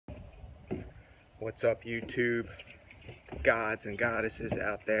What's up, YouTube gods and goddesses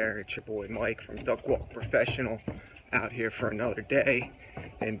out there? It's your boy Mike from Duck Walk Professional, out here for another day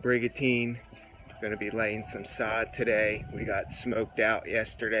in Brigantine. Gonna be laying some sod today. We got smoked out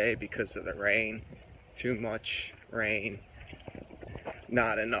yesterday because of the rain. Too much rain,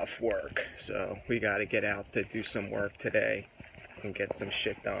 not enough work. So we gotta get out to do some work today and get some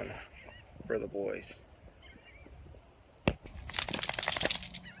shit done for the boys.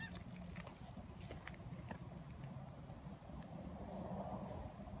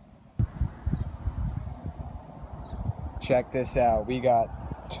 Check this out, we got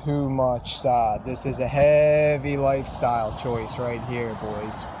too much sod. This is a heavy lifestyle choice right here,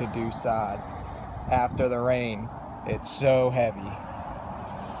 boys, to do sod. After the rain, it's so heavy.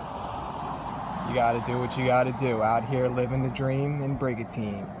 You gotta do what you gotta do. Out here living the dream in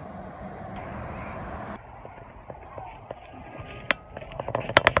Brigantine.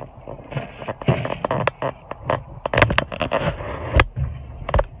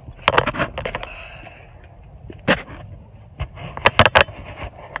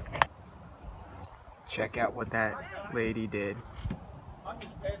 Check out what that lady did.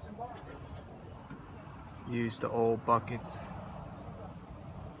 Use the old buckets,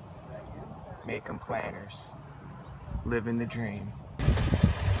 make them planters, living the dream.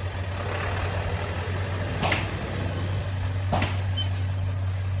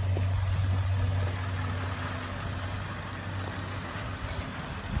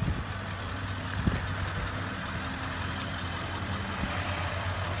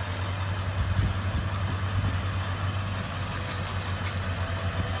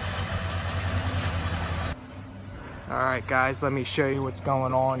 Alright guys, let me show you what's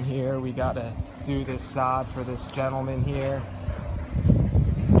going on here. We gotta do this sod for this gentleman here.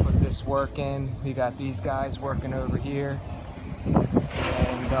 Put this work in. We got these guys working over here.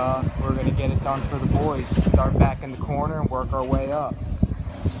 And we're gonna get it done for the boys. Start back in the corner and work our way up.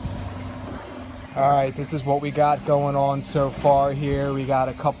 Alright, this is what we got going on so far here. We got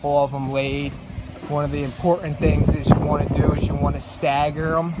a couple of them laid. One of the important things is you want to do is you want to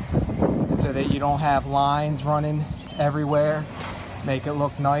stagger them so that you don't have lines running everywhere. Make it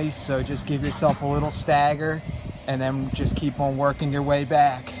look nice. So just give yourself a little stagger and then just keep on working your way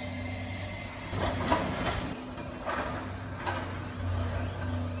back.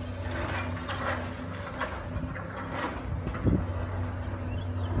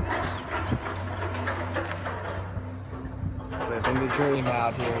 Living the dream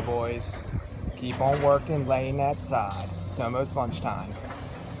out here, boys. Keep on working, laying that sod. It's almost lunchtime.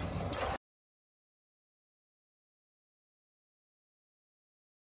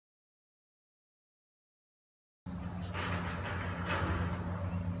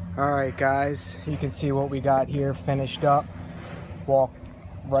 Alright guys, you can see what we got here finished up. Walk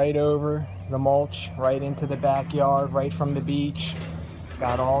right over the mulch, right into the backyard, right from the beach.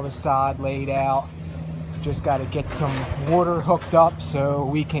 Got all the sod laid out. Just got to get some water hooked up so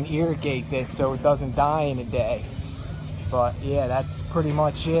we can irrigate this so it doesn't die in a day. But yeah, that's pretty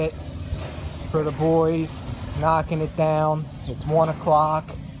much it for the boys. Knocking it down. It's 1 o'clock.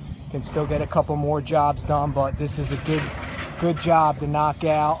 Can still get a couple more jobs done, but this is a good job to knock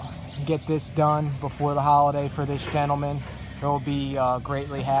out and get this done before the holiday for this gentleman. He'll be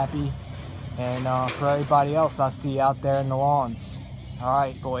greatly happy. And for everybody else, I'll see you out there in the lawns.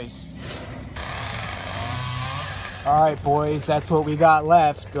 Alright boys. Alright boys, that's what we got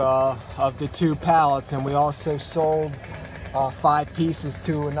left of the 2 pallets, and we also sold 5 pieces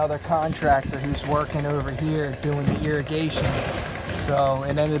to another contractor who's working over here doing the irrigation. So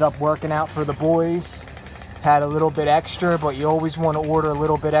it ended up working out for the boys. Had a little bit extra, but you always want to order a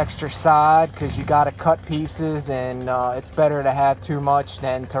little bit extra sod because you got to cut pieces, and it's better to have too much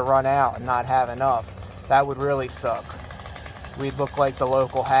than to run out and not have enough. That would really suck. We'd look like the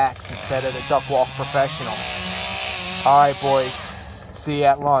local hacks instead of the Duck Walk Professional. Alright boys, see you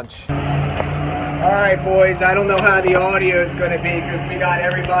at lunch. Alright boys, I don't know how the audio is going to be because we got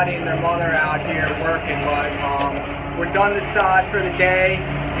everybody and their mother out here working, but we're done the sod for the day,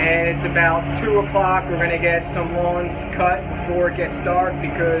 and it's about 2 o'clock. We're going to get some lawns cut before it gets dark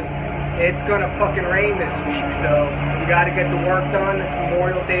because it's going to fucking rain this week, so we got to get the work done. It's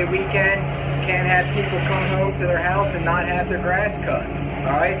Memorial Day weekend. Can't have people come home to their house and not have their grass cut.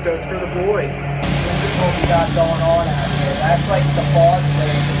 Alright, so it's for the boys. This is what we got going on out here. That's like the boss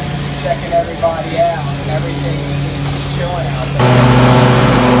lady checking everybody out and everything, just chilling out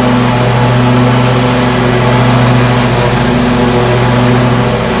there.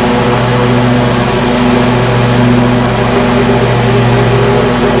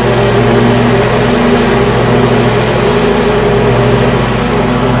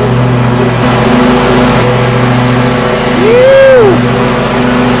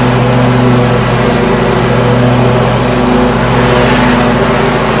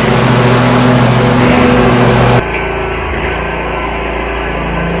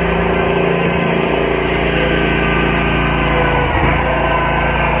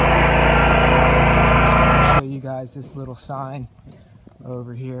 nice little sign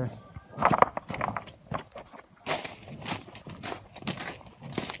over here.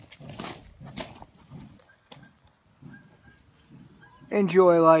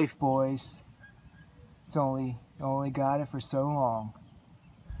 Enjoy life, boys. It's only got it for so long.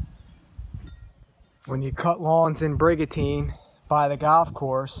 When you cut lawns in Brigantine by the golf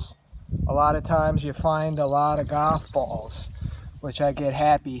course, a lot of times you find a lot of golf balls, which I get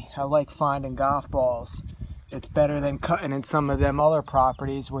happy. I like finding golf balls. It's better than cutting in some of them other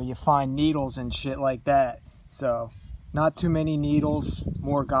properties where you find needles and shit like that. So, not too many needles,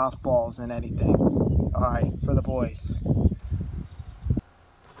 more golf balls than anything. Alright, for the boys.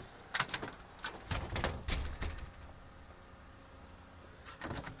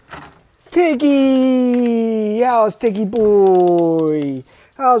 Tiggy! How's Tiggy boy?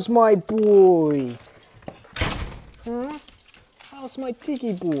 How's my boy? Huh? How's my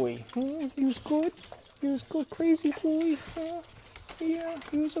Tiggy boy? He was good? He was good crazy boy? Huh? Yeah,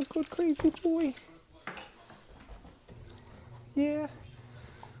 he was a good crazy boy. Yeah?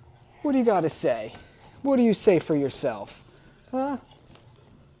 What do you gotta say? What do you say for yourself? Huh?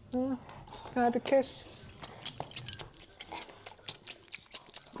 Huh? Can I have a kiss?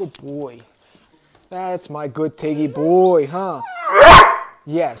 Good boy. That's my good Tiggy boy, huh?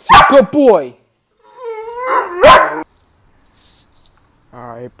 Yes, good boy.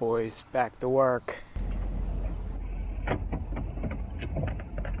 Alright, boys, back to work.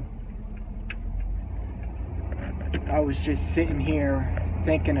 I was just sitting here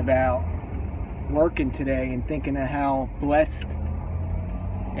thinking about working today and thinking of how blessed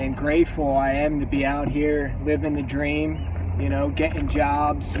and grateful I am to be out here living the dream. You know, getting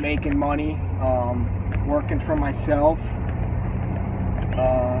jobs, making money, working for myself.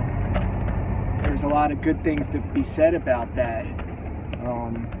 There's a lot of good things to be said about that.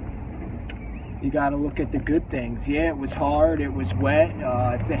 You got to look at the good things. Yeah, it was hard, it was wet,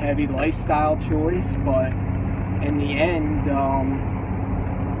 it's a heavy lifestyle choice, but in the end,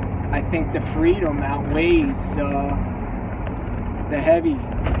 I think the freedom outweighs the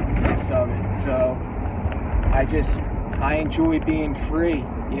heaviness of it. So I enjoy being free,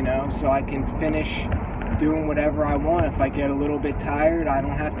 you know, so I can finish doing whatever I want. If I get a little bit tired, I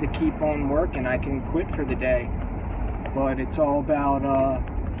don't have to keep on working. I can quit for the day. But it's all about,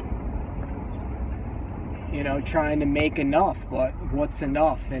 you know, trying to make enough. But what's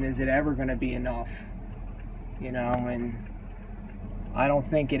enough? And is it ever going to be enough? You know, and I don't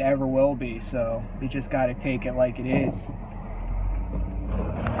think it ever will be. So you just got to take it like it is.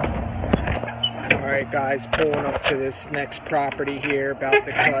 Alright guys, pulling up to this next property here, about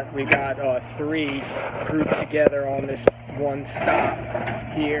to cut. We got 3 grouped together on this one stop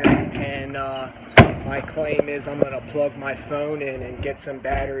here, and my claim is I'm going to plug my phone in and get some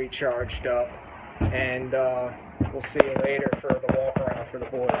battery charged up, and we'll see you later for the walk around for the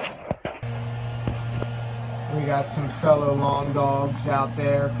boys. We got some fellow lawn dogs out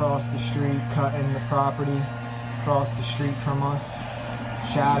there across the street cutting the property across the street from us.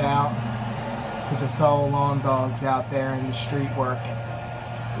 Shout out to the fellow lawn dogs out there in the street working.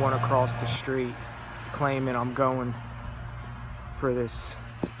 One across the street claiming I'm going for this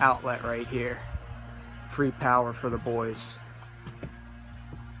outlet right here. Free power for the boys.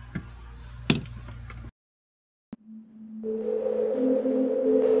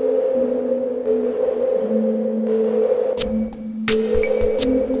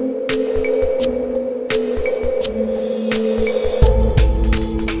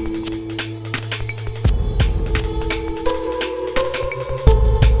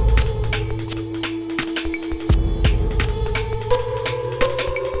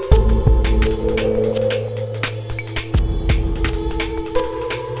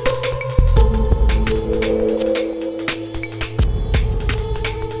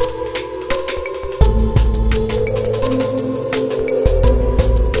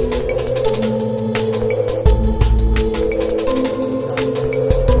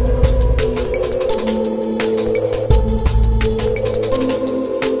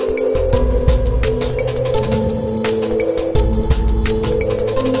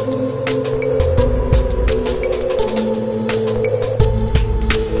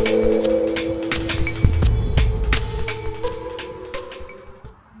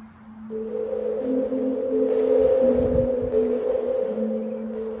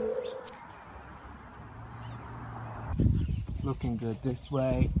 Looking good this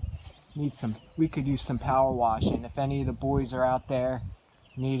way. We could use some power washing. If any of the boys are out there,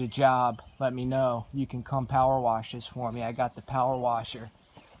 need a job, let me know. You can come power wash this for me. I got the power washer.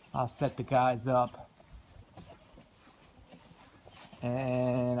 I'll set the guys up.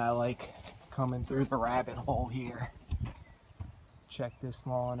 And I like coming through the rabbit hole here. Check this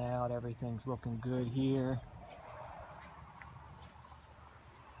lawn out. Everything's looking good here.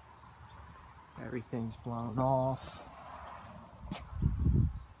 Everything's blown off.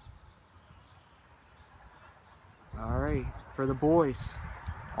 Alright, for the boys,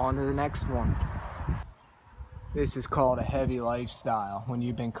 on to the next one. This is called a heavy lifestyle, when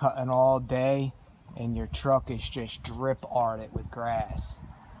you've been cutting all day and your truck is just drip ardent with grass.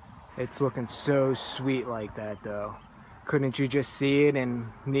 It's looking so sweet like that though. Couldn't you just see it in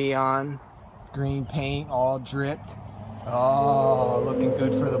neon green paint, all dripped? Oh, looking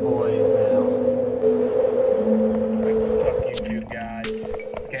good for the boys now. What's up, YouTube guys?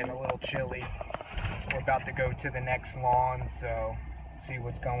 It's getting a little chilly. We're about to go to the next lawn, so see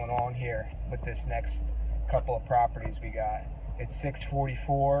what's going on here with this next couple of properties we got. It's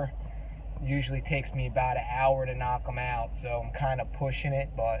 6:44. Usually takes me about an hour to knock them out, so I'm kind of pushing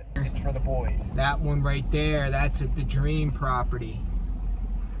it, but it's for the boys. That one right there, that's at the Dream property.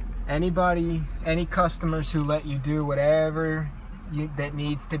 Anybody, any customers who let you do whatever that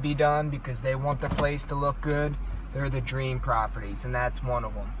needs to be done because they want the place to look good, they're the Dream properties, and that's one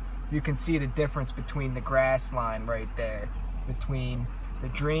of them. You can see the difference between the grass line right there, between the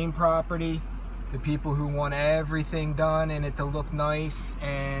Dream property, the people who want everything done and it to look nice,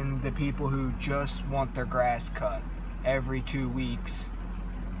 and the people who just want their grass cut every 2 weeks.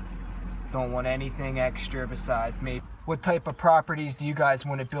 Don't want anything extra besides maybe. What type of properties do you guys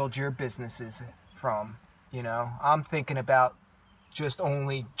want to build your businesses from? You know, I'm thinking about just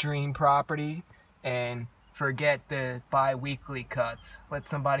only Dream property and forget the bi-weekly cuts. Let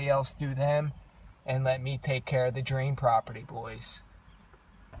somebody else do them and let me take care of the Dream property boys.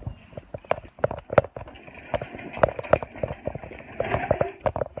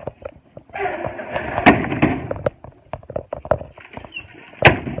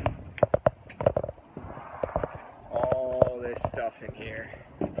 All this stuff in here.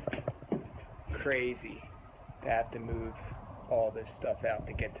 Crazy to have to move all this stuff out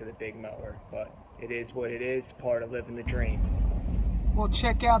to get to the big mower, but it is what it is, part of living the dream. Well,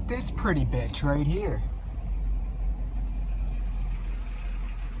 check out this pretty bitch right here.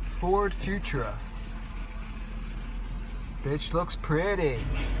 Ford Futura. Bitch looks pretty.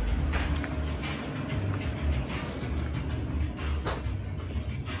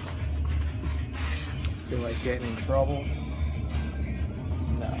 Feel like getting in trouble?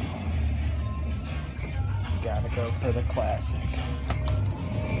 No. Gotta go for the classic.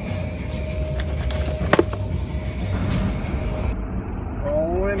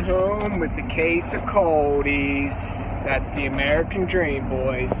 Rolling home with the case of coldies. That's the American dream,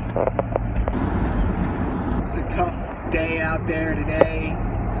 boys. It's a tough day out there today.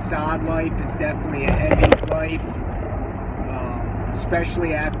 Sod Life is definitely a heavy life.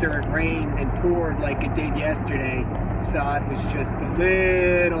 Especially after it rained and poured like it did yesterday. Sod was just a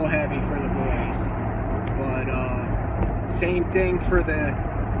little heavy for the boys. But same thing for the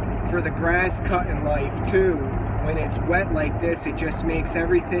grass cutting life too. When it's wet like this, it just makes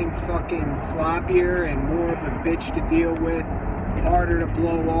everything fucking sloppier and more of a bitch to deal with. Harder to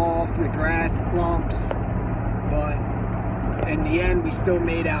blow off, the grass clumps. But in the end, we still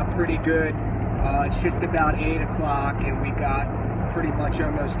made out pretty good. It's just about 8 o'clock and we got pretty much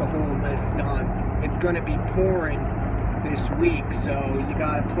almost the whole list done. It's going to be pouring this week, so you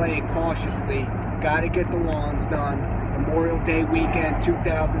got to play it cautiously. Got to get the lawns done. Memorial Day weekend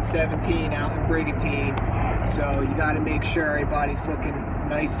 2017 out in Brigantine, so you got to make sure everybody's looking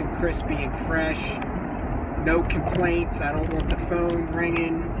nice and crispy and fresh. No complaints. I don't want the phone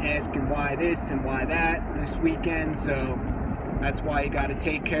ringing asking why this and why that this weekend, so that's why you got to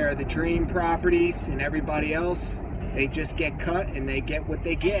take care of the Dream properties, and everybody else, they just get cut and they get what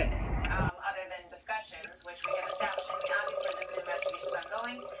they get. Other than discussions, which we have established, obviously this investigation is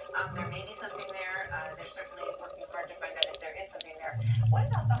ongoing. There may be something there. They're certainly working hard to find out if there is something there. What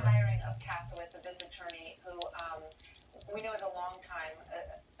about the hiring of Kathowitz, of this attorney who we know is a long-time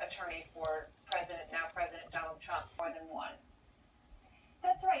attorney for now President Donald Trump, more than one?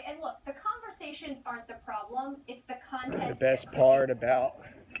 That's right. And look, the conversations aren't the problem. It's the content. The best part about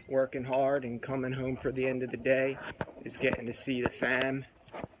working hard and coming home for the end of the day is getting to see the fam,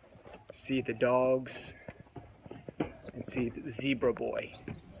 see the dogs, and see the zebra boy.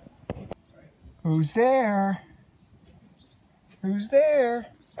 Who's there? Who's there?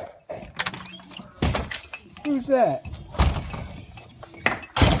 Who's that?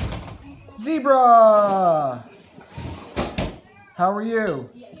 Zebra! How are you?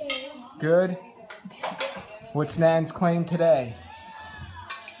 Good? What's Nan's claim today?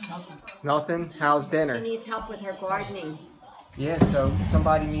 Nothing? How's dinner? She needs help with her gardening. Yeah, so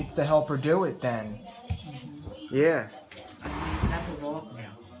somebody needs to help her do it then. Yeah. That's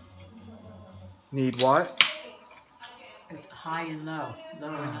Need what? It's high and low, low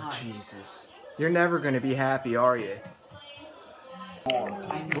and high. Jesus. You're never going to be happy, are you? Well,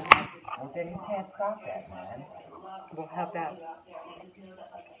 then you can't stop that, man. Well, how about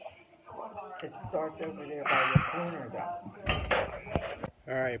it starts over there by your corner,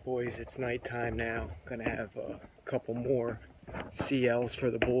 though? Alright, boys, it's nighttime now. Gonna have a couple more CLs for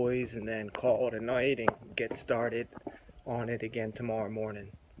the boys and then call it a night and get started on it again tomorrow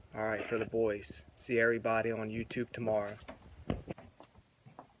morning. Alright, for the boys. See everybody on YouTube tomorrow.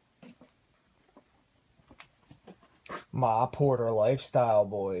 Ma Porter lifestyle,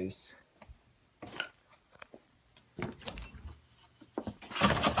 boys.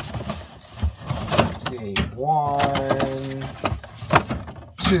 Let's see. 1,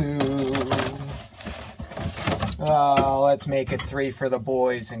 2. Let's make it 3 for the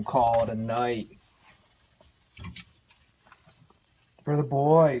boys and call it a night. For the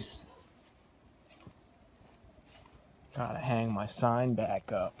boys. Gotta hang my sign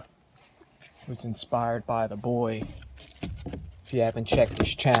back up. It was inspired by the boy. If you haven't checked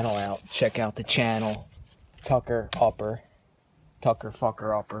this channel out, check out the channel. Tucker Upper. Tucker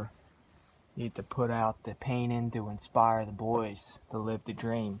Fucker Upper. Need to put out the painting to inspire the boys to live the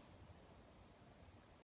dream.